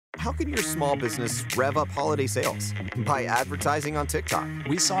how can your small business rev up holiday sales? By advertising on TikTok.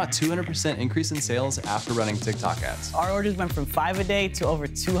 We saw a 200% increase in sales after running TikTok ads. Our orders went from 5 a day to over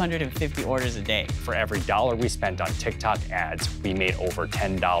 250 orders a day. For every dollar we spent on TikTok ads, we made over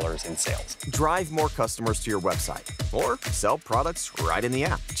 $10 in sales. Drive more customers to your website or sell products right in the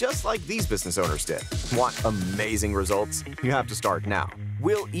app, just like these business owners did. Want amazing results? You have to start now.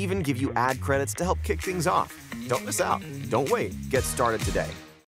 We'll even give you ad credits to help kick things off. Don't miss out. Don't wait. Get started today.